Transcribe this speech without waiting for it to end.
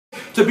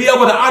to be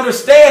able to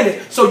understand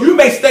it, so you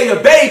may stay a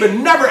babe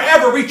and never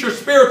ever reach your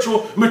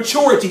spiritual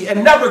maturity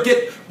and never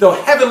get the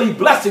heavenly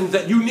blessings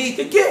that you need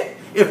to get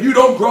if you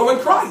don't grow in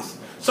Christ.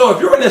 So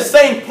if you're in the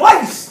same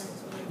place,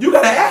 you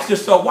got to ask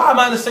yourself, why am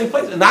I in the same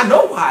place? And I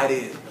know why it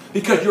is.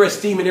 Because you're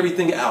esteeming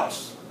everything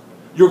else.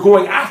 You're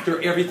going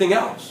after everything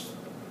else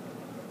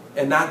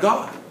and not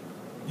God.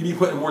 You be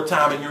putting more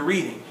time in your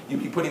reading. You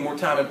be putting more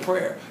time in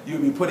prayer. You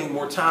be putting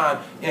more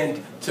time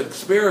into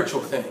spiritual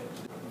things.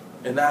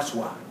 And that's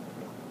why.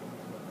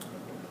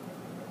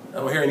 I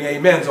don't hear any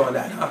amens on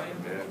that, huh?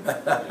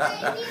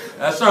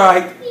 That's all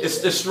right.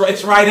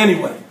 It's right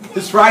anyway.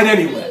 It's right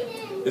anyway.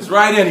 It's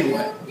right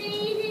anyway.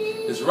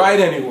 It's right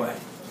anyway.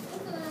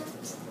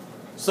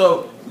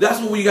 So that's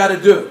what we got to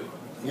do.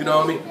 You know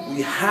what I mean?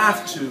 We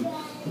have to,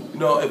 you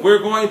know, if we're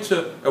going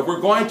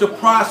to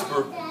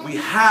prosper, we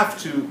have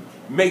to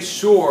make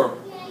sure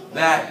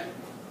that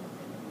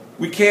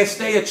we can't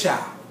stay a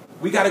child.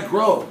 We got to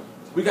grow.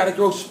 We got to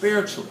grow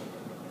spiritually.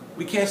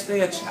 We can't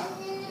stay a child.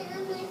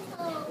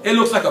 It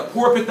looks like a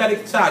poor,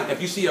 pathetic sight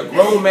if you see a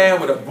grown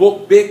man with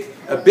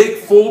a big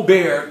full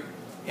beard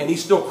and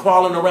he's still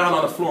crawling around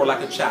on the floor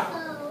like a child.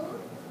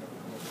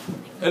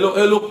 It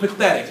look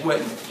pathetic,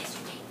 wouldn't it?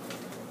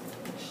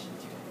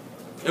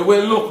 It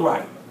wouldn't look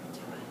right.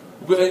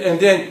 And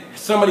then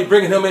somebody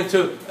bringing him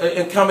into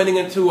and coming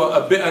into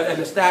an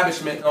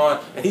establishment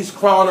and he's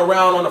crawling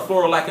around on the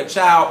floor like a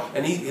child,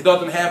 and he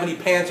doesn't have any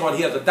pants on.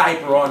 He has a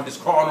diaper on,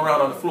 just crawling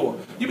around on the floor.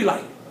 You'd be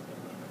like,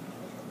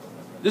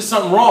 there's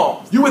something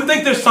wrong. You would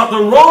think there's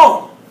something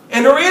wrong,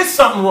 and there is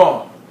something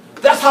wrong.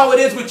 That's how it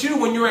is with you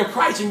when you're in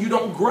Christ and you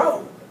don't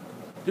grow.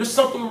 There's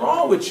something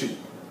wrong with you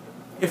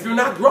if you're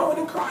not growing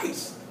in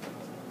Christ.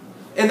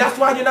 And that's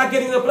why you're not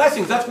getting the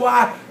blessings. That's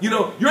why, you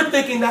know, you're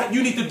thinking that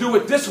you need to do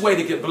it this way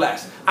to get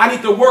blessed. I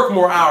need to work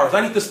more hours.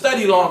 I need to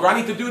study longer. I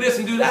need to do this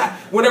and do that.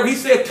 Whenever he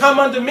said, come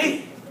unto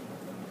me.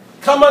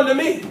 Come unto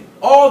me.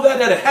 All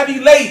that are heavy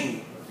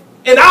laden.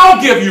 And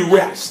I'll give you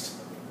rest.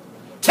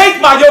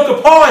 Take my yoke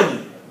upon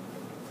you.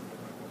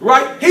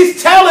 Right?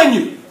 He's telling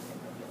you.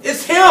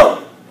 It's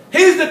him.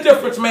 He's the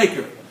difference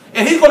maker.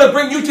 And he's going to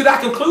bring you to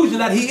that conclusion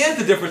that he is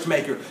the difference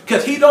maker.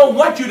 Because he don't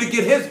want you to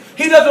get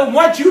he doesn't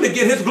want you to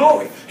get his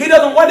glory. He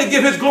doesn't want to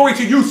give his glory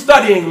to you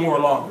studying more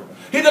longer.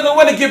 He doesn't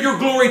want to give your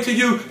glory to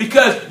you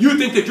because you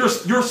think that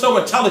you're so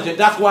intelligent.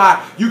 That's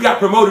why you got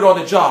promoted on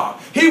the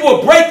job. He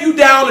will break you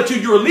down into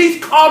your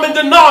least common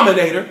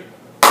denominator.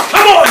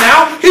 Come on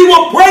now. He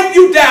will break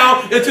you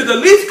down into the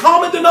least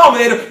common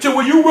denominator to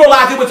where you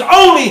realize it was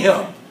only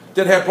him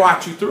that had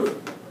brought you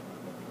through.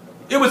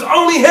 It was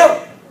only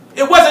him.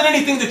 It wasn't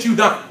anything that you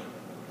done.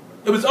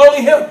 It was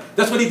only him.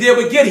 That's what he did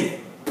with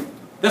Gideon.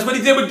 That's what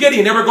he did with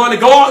Gideon. They were going to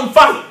go out and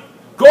fight.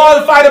 Go out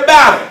and fight a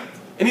battle.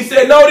 And he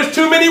said, no, there's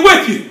too many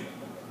with you.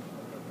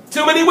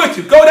 Too many with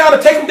you. Go down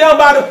and take them down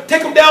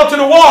to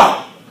the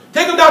water.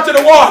 Take them down to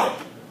the water.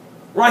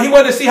 Right? He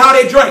wanted to see how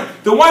they drank.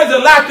 The ones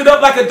that lapped it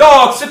up like a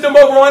dog, sit them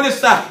over on this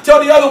side.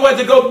 Tell the other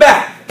ones to go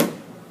back.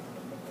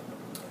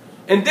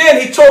 And then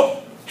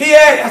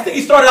I think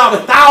he started out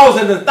with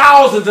thousands and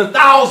thousands and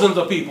thousands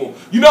of people.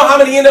 You know how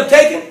many he ended up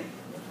taking?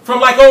 From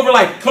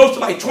close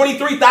to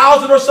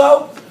 23,000 or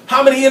so.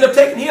 How many he ended up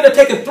taking? He ended up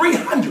taking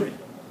 300.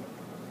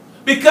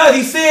 Because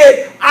he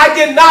said, I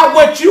did not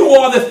want you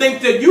all to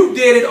think that you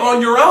did it on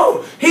your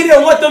own. He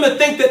didn't want them to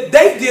think that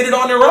they did it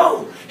on their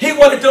own. He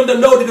wanted them to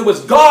know that it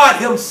was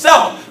God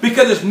himself.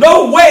 Because there's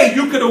no way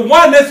you could have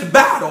won this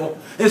battle.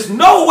 There's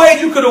no way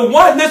you could have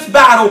won this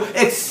battle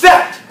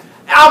except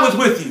I was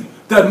with you.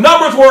 The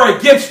numbers were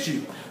against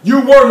you.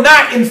 You were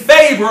not in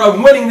favor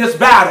of winning this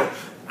battle.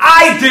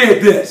 I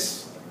did this.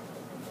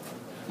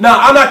 Now,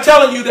 I'm not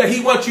telling you that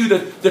he wants you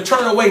to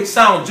turn away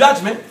sound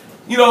judgment.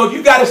 You know, if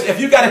you got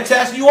a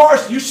test,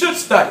 you should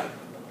study.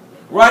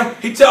 Right?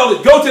 He tells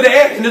it, go to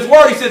the, in his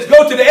word, he says,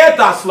 go to the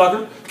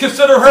anti-slugger,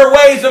 consider her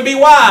ways and be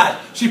wise.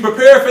 She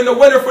prepareth in the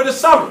winter for the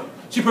summer.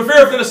 She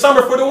prepareth in the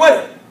summer for the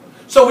winter.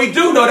 So we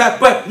do know that,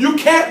 but you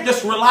can't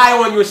just rely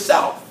on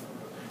yourself.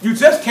 You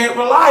just can't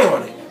rely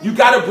on it. You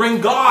got to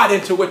bring God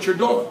into what you're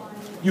doing.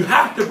 You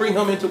have to bring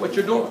him into what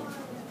you're doing.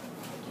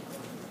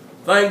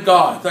 Thank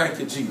God. Thank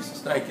you,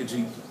 Jesus. Thank you,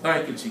 Jesus.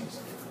 Thank you, Jesus.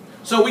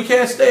 So we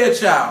can't stay a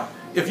child.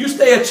 If you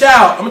stay a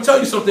child, I'm going to tell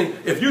you something.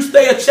 If you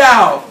stay a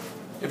child,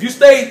 we're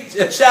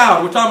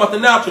talking about the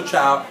natural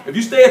child. If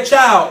you stay a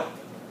child,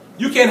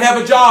 you can't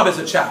have a job as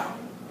a child.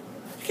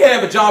 You can't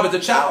have a job as a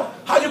child.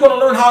 How are you going to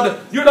learn how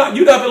to, you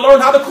haven't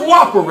learned how to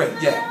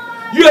cooperate yet.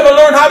 You haven't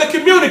learned how to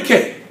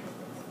communicate.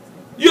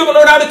 You haven't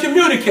learned how to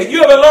communicate.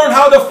 You haven't learned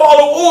how to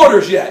follow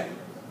orders yet.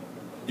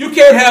 You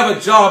can't have a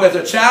job as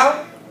a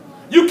child.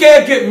 You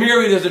can't get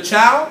married as a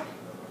child.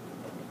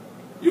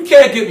 You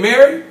can't get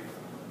married.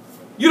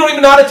 You don't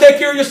even know how to take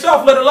care of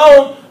yourself, let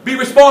alone be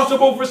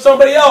responsible for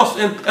somebody else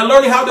and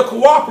learning how to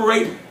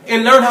cooperate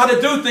and learn how to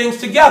do things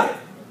together.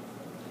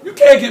 You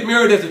can't get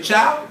married as a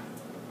child.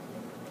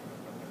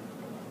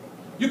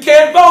 You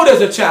can't vote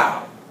as a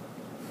child.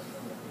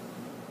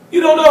 You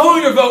don't know who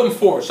you're voting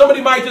for.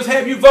 Somebody might just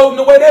have you voting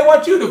the way they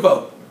want you to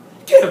vote.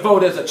 You can't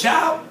vote as a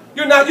child.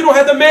 You don't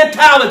have the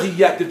mentality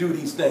yet to do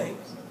these things.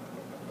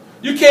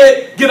 You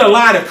can't get a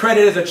line of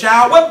credit as a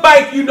child. What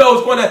bank you know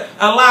is going to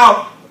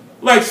allow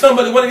like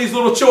somebody, one of these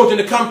little children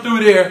to come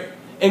through there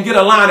and get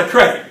a line of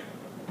credit?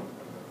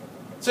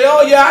 Say,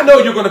 oh yeah, I know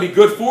you're going to be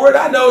good for it.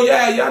 I know,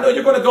 yeah, I know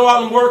you're going to go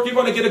out and work. You're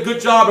going to get a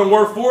good job and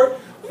work for it.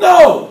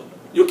 No,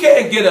 you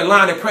can't get a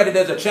line of credit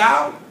as a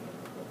child.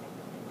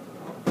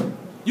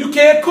 You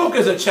can't cook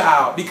as a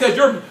child because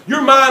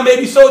your mind may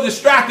be so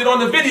distracted on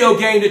the video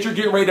game that you're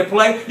getting ready to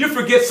play, you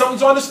forget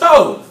something's on the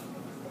stove.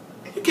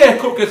 You can't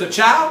cook as a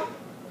child.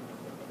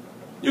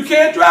 You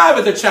can't drive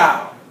as a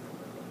child.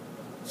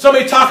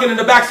 Somebody talking in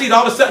the back seat,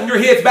 all of a sudden your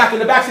head's back in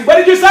the back seat. What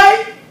did you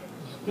say?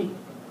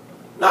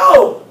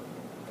 No.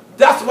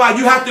 That's why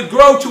you have to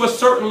grow to a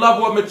certain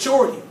level of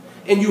maturity.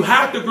 And you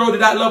have to grow to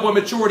that level of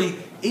maturity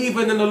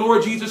even in the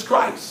Lord Jesus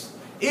Christ.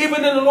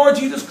 Even in the Lord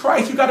Jesus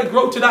Christ, you got to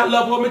grow to that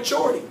level of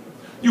maturity.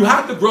 You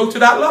have to grow to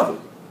that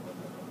level.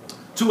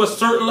 To a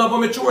certain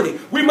level of maturity.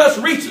 We must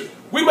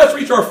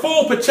reach our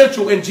full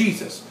potential in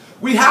Jesus.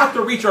 We have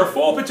to reach our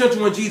full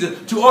potential in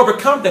Jesus to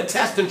overcome the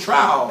tests and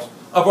trials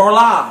of our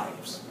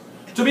lives.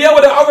 To be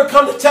able to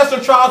overcome the tests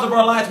and trials of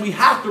our lives, we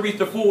have to reach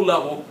the full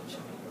level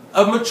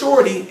of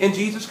maturity in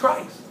Jesus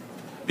Christ.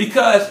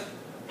 Because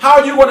how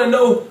are you going to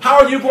know, how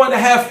are you going to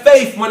have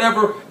faith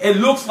whenever it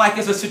looks like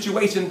it's a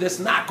situation that's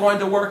not going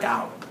to work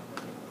out?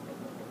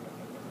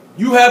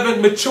 You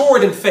haven't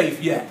matured in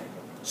faith yet.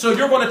 So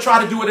you're going to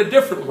try to do it a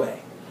different way.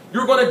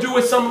 You're going to do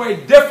it some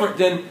way different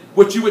than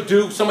what you would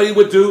do, somebody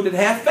would do that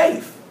have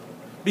faith.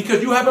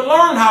 Because you haven't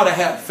learned how to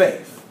have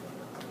faith.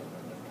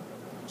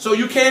 So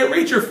you can't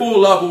reach your full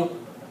level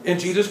in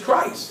Jesus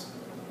Christ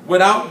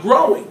without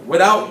growing.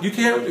 Without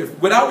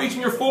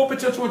reaching your full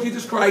potential in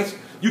Jesus Christ,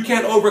 you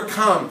can't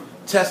overcome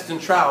tests and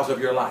trials of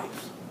your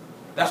life.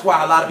 That's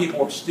why a lot of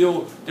people are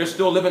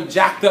still living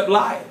jacked up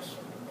lives.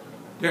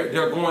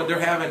 They're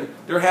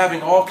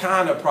having all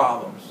kind of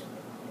problems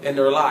in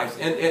their lives,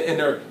 in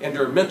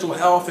their mental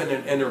health and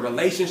in their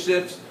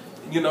relationships.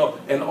 You know,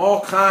 and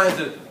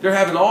they're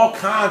having all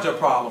kinds of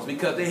problems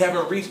because they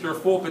haven't reached their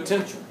full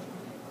potential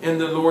in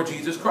the Lord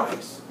Jesus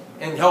Christ.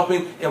 And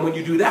when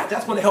you do that,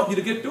 that's going to help you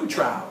to get through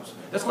trials.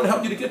 That's going to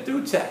help you to get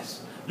through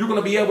tests. You're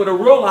going to be able to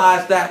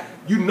realize that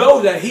you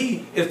know that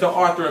He is the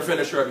author and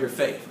finisher of your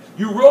faith.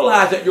 You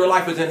realize that your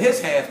life is in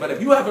His hands. But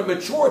if you haven't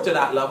matured to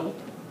that level,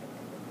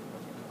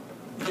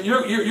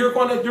 you're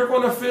going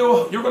to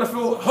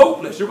feel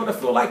hopeless. You're going to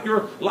feel like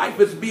your life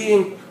is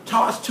being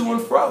tossed to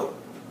and fro.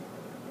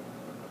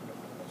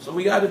 So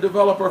we got to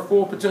develop our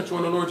full potential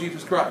in the Lord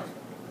Jesus Christ.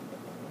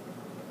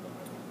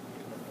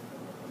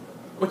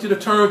 I want you to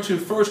turn to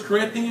 1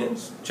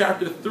 Corinthians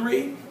chapter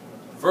 3,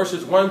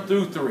 verses 1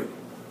 through 3.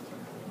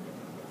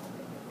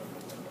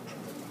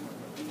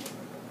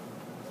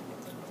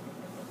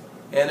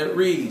 And it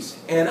reads,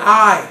 "And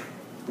I,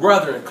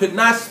 brethren, could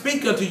not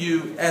speak unto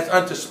you as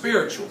unto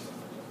spiritual.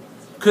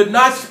 Could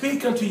not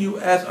speak unto you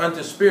as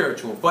unto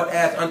spiritual, but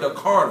as unto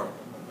carnal,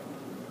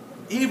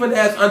 even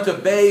as unto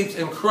babes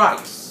in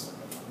Christ."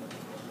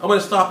 I'm going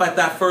to stop at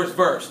that first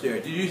verse there.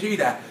 Did you see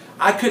that?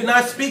 I could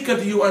not speak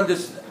unto you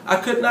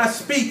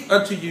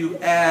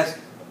as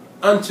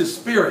unto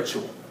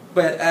spiritual,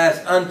 but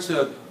as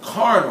unto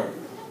carnal,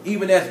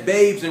 even as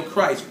babes in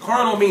Christ.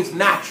 Carnal means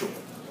natural.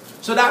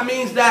 So that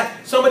means that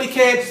somebody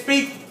can't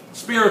speak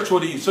spiritual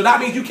to you. So that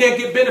means you can't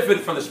get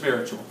benefit from the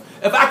spiritual.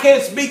 If I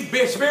can't speak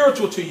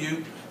spiritual to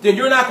you, then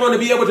you're not going to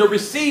be able to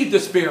receive the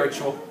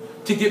spiritual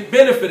to get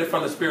benefited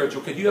from the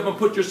spiritual, because you haven't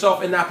put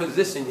yourself in that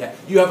position yet.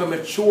 You haven't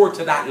matured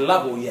to that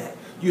level yet.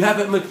 You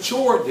haven't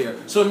matured there.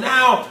 So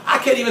now I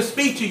can't even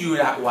speak to you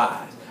that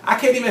wise. I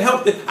can't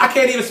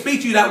even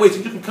speak to you that way so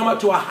you can come up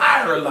to a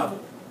higher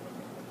level.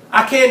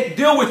 I can't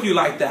deal with you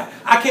like that.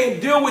 I can't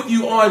deal with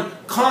you on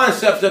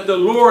concepts that the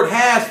Lord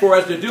has for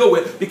us to deal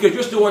with because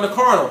you're still in the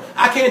carnal.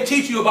 I can't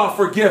teach you about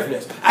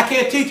forgiveness. I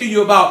can't teach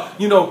you about,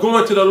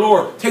 going to the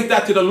Lord. Take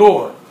that to the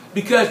Lord.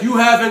 Because you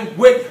haven't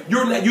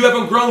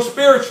grown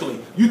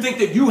spiritually. You think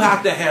that you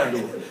have to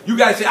handle it. You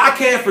got to say, I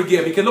can't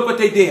forgive because look what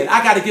they did.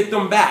 I got to get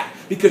them back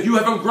because you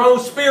haven't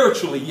grown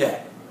spiritually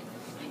yet.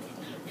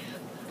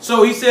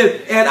 So he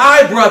said, "And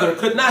I, brother,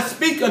 could not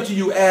speak unto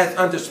you as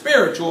unto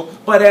spiritual,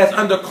 but as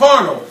unto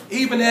carnal,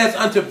 even as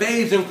unto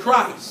babes in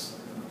Christ."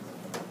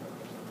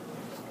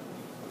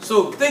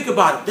 So think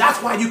about it.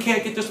 That's why you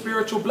can't get the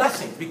spiritual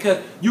blessings, because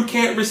you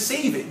can't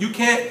receive it.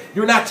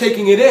 You're not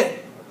taking it in.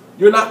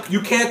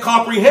 You can't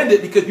comprehend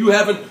it because you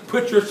haven't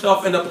put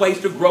yourself in a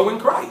place to grow in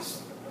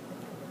Christ.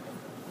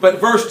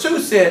 But verse 2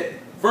 said,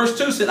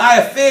 "I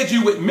have fed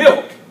you with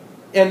milk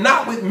and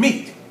not with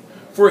meat,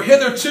 for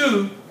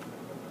hitherto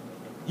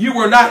you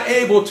were not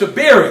able to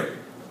bear it."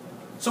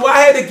 So I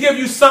had to give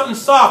you something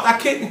soft. I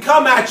couldn't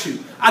come at you.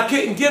 I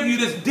couldn't give you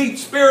this deep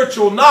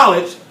spiritual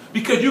knowledge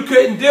because you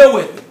couldn't deal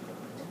with it.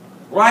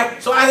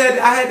 Right? So I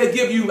had to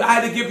give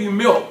you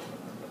milk.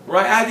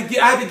 Right? I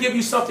had to give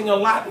you something a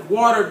lot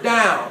watered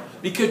down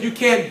because you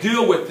can't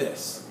deal with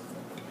this.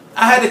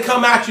 I had to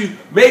come at you.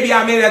 Maybe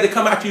I may have to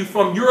come at you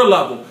from your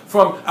level,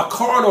 from a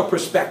carnal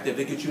perspective,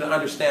 to get you to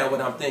understand what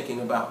I'm thinking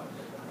about.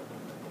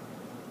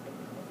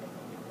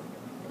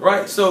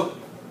 Right? So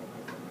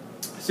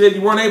said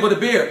you weren't able to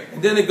bear.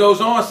 And then it goes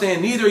on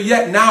saying, neither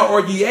yet now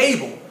are ye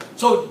able.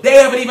 So they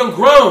haven't even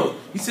grown.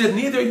 He said,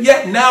 neither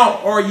yet now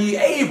are ye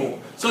able.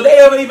 So they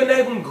haven't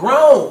even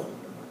grown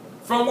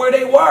from where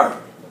they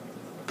were.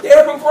 They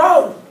haven't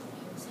grown.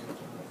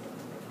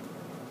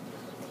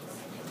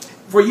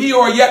 For ye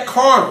are yet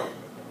carnal.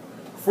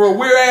 For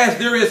whereas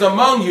there is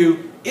among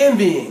you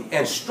envying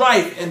and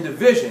strife and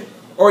division,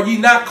 are ye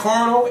not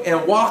carnal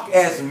and walk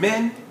as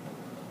men?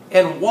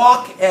 And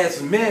walk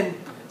as men.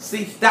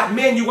 See, that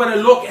men you want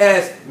to look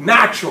as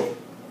natural.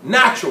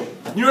 Natural.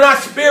 You're not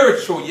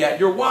spiritual yet.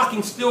 You're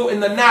walking still in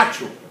the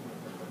natural.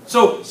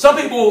 So some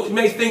people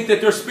may think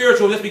that they're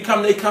spiritual just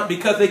because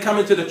they come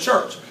into the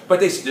church. But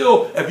they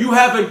still, if you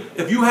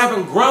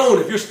haven't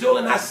grown, if you're still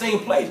in that same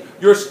place,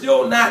 you're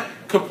still not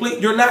complete.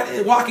 You're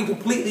not walking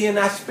completely in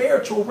that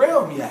spiritual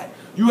realm yet.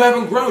 You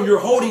haven't grown. You're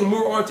holding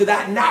more onto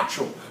that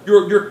natural.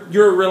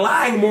 You're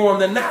relying more on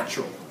the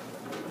natural.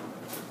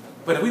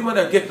 But if we want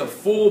to get the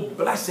full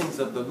blessings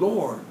of the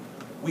Lord,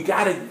 we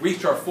got to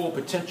reach our full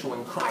potential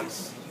in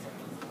Christ.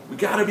 We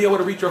got to be able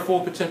to reach our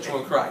full potential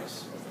in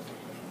Christ.